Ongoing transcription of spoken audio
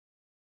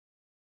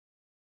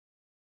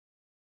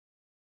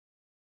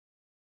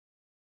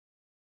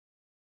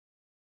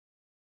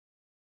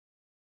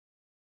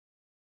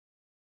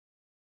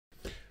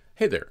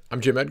Hey there, I'm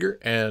Jim Edgar,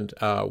 and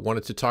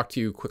wanted to talk to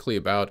you quickly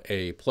about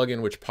a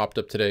plugin which popped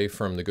up today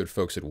from the good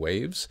folks at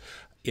Waves.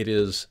 It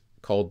is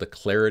called the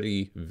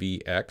Clarity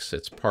VX.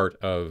 It's part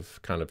of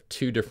kind of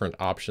two different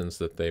options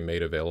that they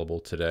made available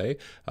today.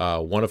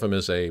 One of them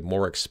is a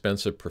more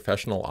expensive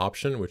professional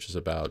option, which is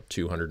about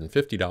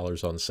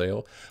 $250 on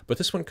sale. But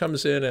this one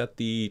comes in at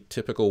the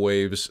typical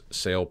Waves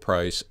sale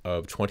price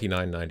of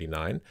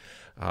 $29.99.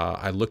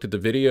 I looked at the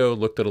video,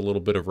 looked at a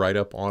little bit of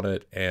write-up on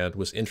it, and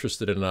was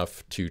interested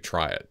enough to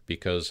try it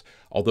because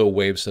although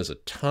Waves has a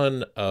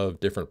ton of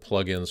different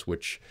plugins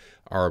which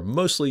are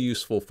mostly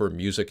useful for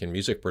music and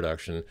music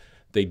production,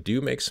 they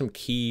do make some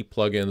key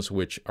plugins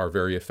which are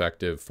very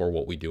effective for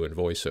what we do in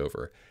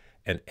VoiceOver.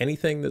 And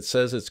anything that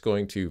says it's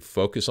going to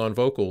focus on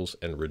vocals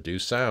and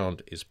reduce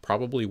sound is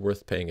probably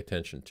worth paying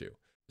attention to.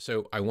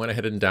 So I went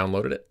ahead and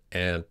downloaded it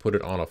and put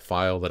it on a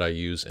file that I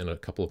use in a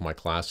couple of my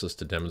classes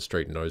to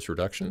demonstrate noise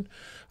reduction.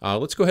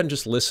 Let's go ahead and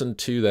just listen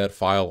to that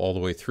file all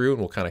the way through and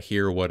we'll kind of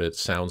hear what it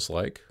sounds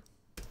like.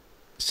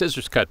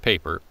 Scissors cut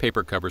paper,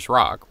 paper covers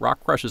rock,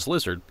 rock crushes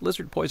lizard,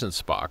 lizard poisons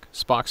Spock,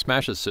 Spock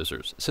smashes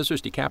scissors, scissors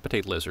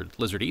decapitate lizard,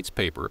 lizard eats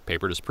paper,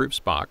 paper disproves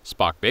Spock,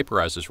 Spock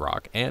vaporizes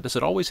rock, and as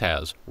it always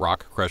has,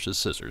 rock crushes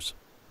scissors.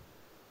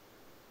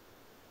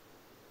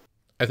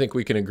 I think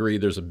we can agree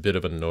there's a bit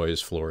of a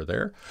noise floor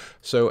there.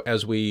 So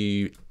as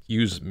we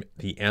use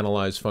the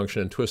analyze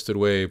function in Twisted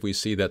Wave, we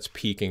see that's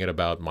peaking at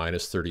about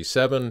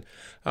 -37,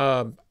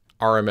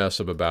 RMS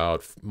of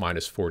about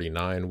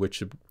 -49, which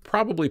would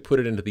probably put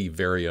it into the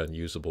very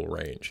unusable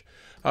range.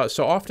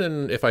 So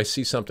often if I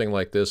see something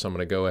like this, I'm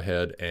going to go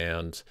ahead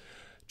and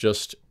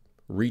just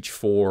reach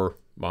for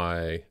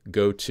my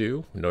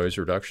go-to noise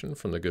reduction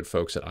from the good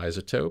folks at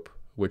Izotope,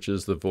 which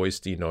is the Voice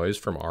DeNoise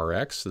from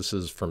RX. This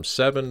is from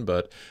 7,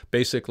 but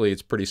basically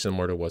it's pretty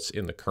similar to what's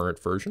in the current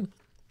version.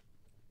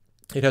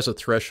 It has a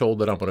threshold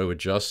that I'm going to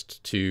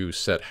adjust to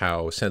set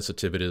how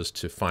sensitive it is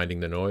to finding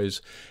the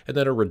noise, and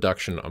then a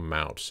reduction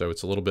amount. So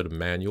it's a little bit of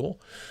manual.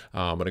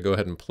 I'm going to go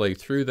ahead and play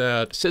through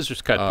that.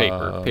 Scissors cut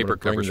paper, paper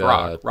covers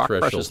rock, rock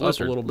crushes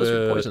lizard,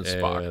 lizard poisons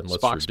Spock,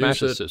 Spock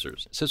smashes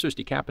scissors, scissors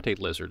decapitate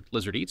lizard,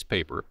 lizard eats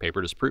paper,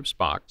 paper disproves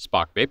Spock,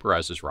 Spock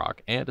vaporizes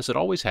rock, and as it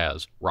always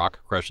has,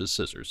 rock crushes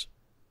scissors.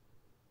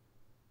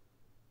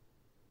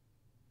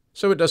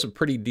 So it does a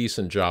pretty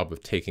decent job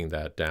of taking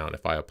that down.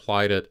 If I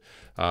applied it,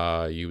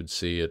 you would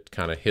see it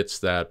kind of hits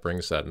that,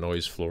 brings that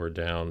noise floor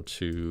down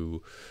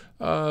to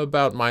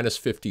about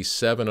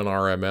 -57 in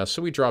RMS.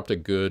 So we dropped a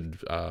good,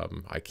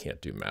 I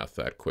can't do math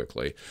that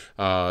quickly,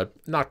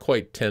 not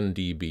quite 10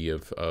 dB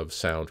of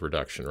sound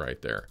reduction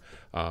right there.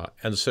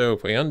 And so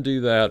if we undo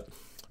that,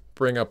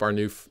 bring up our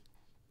new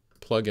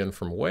plugin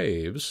from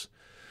Waves,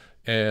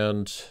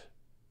 and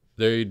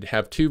they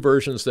have two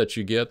versions that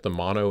you get, the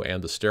mono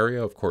and the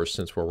stereo. Of course,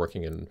 since we're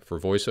working for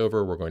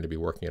VoiceOver, we're going to be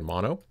working in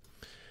mono.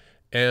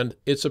 And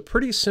it's a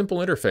pretty simple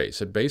interface.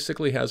 It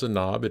basically has a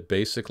knob. It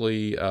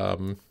basically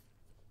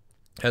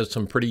has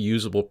some pretty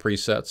usable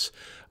presets.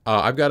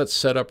 I've got it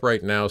set up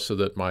right now so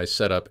that my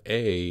setup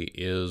A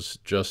is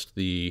just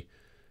the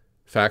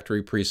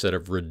factory preset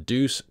of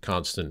reduce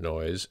constant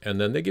noise, and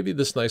then they give you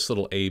this nice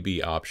little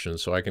A/B option,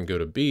 so I can go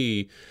to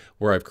B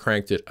where I've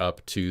cranked it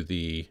up to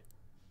the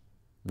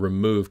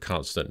remove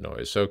constant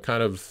noise. So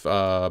kind of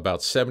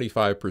about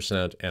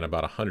 75% and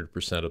about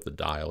 100% of the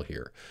dial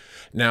here.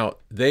 Now,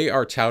 they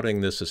are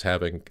touting this as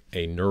having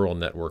a neural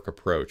network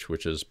approach,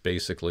 which is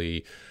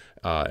basically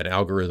an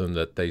algorithm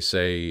that they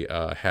say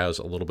has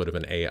a little bit of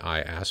an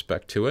AI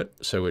aspect to it.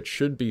 So it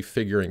should be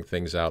figuring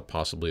things out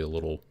possibly a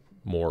little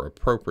more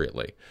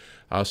appropriately.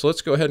 So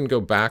let's go ahead and go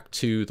back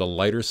to the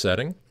lighter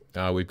setting.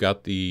 We've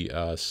got the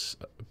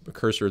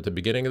cursor at the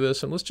beginning of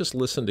this, and let's just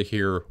listen to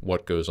hear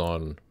what goes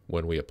on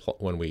when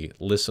we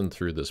listen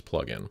through this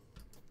plugin.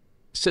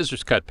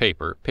 Scissors cut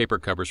paper, paper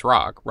covers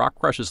rock, rock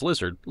crushes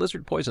lizard,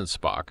 lizard poisons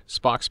Spock,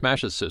 Spock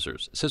smashes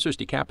scissors, scissors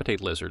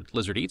decapitate lizard,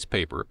 lizard eats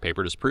paper,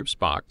 paper disproves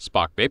Spock,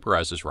 Spock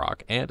vaporizes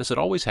rock, and as it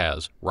always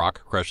has,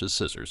 rock crushes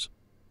scissors.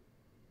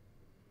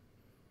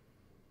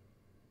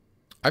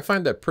 I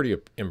find that pretty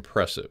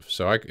impressive.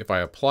 So if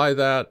I apply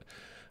that,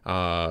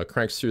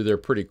 cranks through there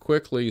pretty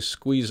quickly,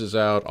 squeezes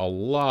out a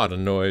lot of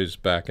noise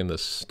back in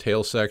this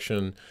tail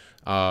section.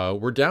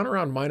 We're down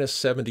around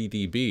 -70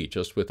 dB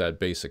just with that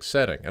basic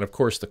setting. And of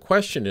course, the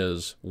question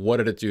is, what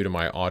did it do to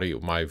my audio,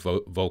 my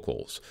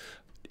vocals?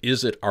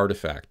 Is it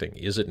artifacting?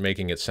 Is it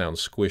making it sound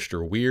squished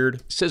or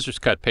weird? Scissors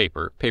cut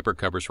paper, paper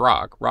covers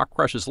rock, rock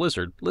crushes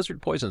lizard,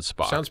 lizard poisons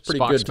Spock, Sounds pretty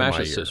Spock good to my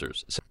smashes ear.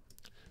 scissors.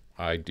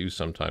 I do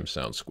sometimes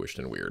sound squished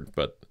and weird,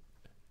 but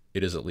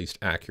it is at least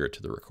accurate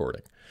to the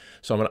recording.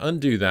 So I'm going to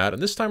undo that,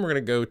 and this time we're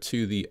going to go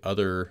to the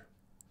other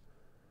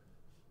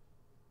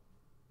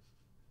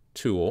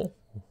tool,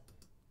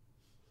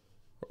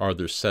 or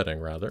other setting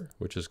rather,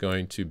 which is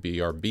going to be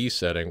our B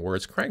setting, where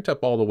it's cranked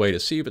up all the way to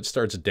see if it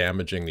starts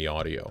damaging the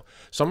audio.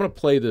 So I'm going to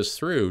play this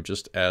through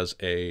just as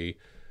a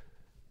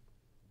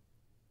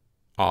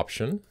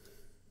option.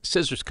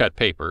 Scissors cut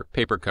paper,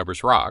 paper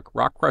covers rock,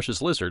 rock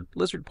crushes lizard,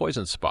 lizard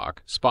poisons Spock,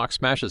 Spock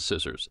smashes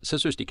scissors,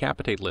 scissors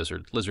decapitate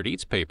lizard, lizard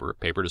eats paper,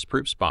 paper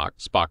disproves Spock,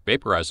 Spock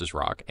vaporizes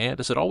rock, and,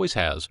 as it always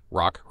has,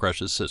 rock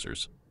crushes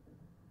scissors.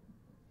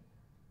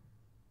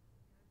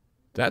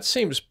 That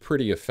seems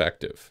pretty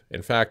effective.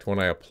 In fact, when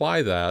I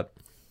apply that,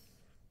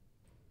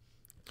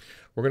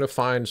 we're going to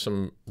find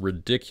some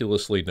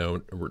ridiculously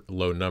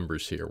low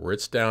numbers here, where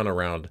it's down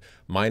around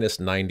minus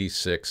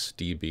 96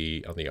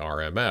 dB on the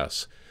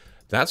RMS.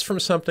 That's from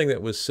something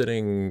that was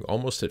sitting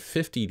almost at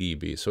 50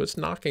 dB, so it's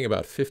knocking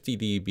about 50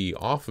 dB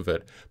off of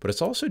it, but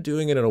it's also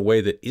doing it in a way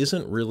that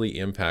isn't really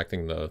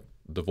impacting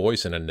the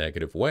voice in a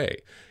negative way.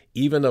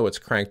 Even though it's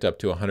cranked up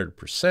to 100%.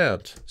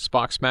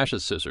 Spock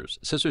smashes scissors,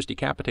 scissors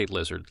decapitate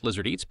lizard,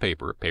 lizard eats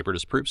paper, paper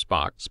disproves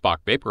Spock, Spock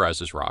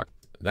vaporizes rock.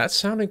 That's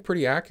sounding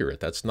pretty accurate.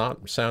 That's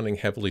not sounding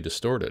heavily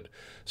distorted.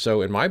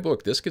 So in my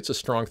book, this gets a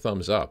strong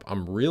thumbs up.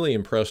 I'm really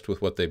impressed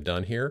with what they've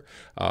done here.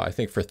 I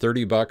think for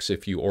 $30,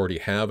 if you already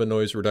have a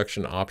noise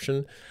reduction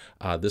option,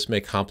 this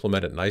may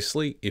complement it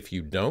nicely. If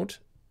you don't,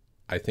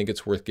 I think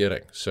it's worth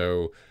getting.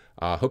 So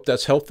hope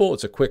that's helpful.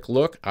 It's a quick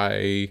look.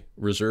 I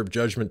reserve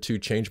judgment to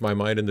change my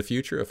mind in the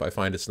future if I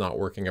find it's not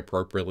working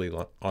appropriately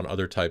on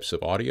other types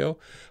of audio.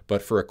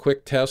 But for a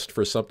quick test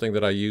for something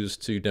that I use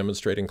to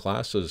demonstrate in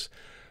classes,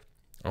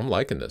 I'm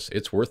liking this.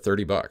 It's worth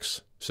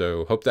 $30.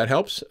 So hope that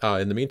helps.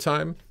 In the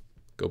meantime,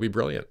 go be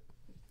brilliant.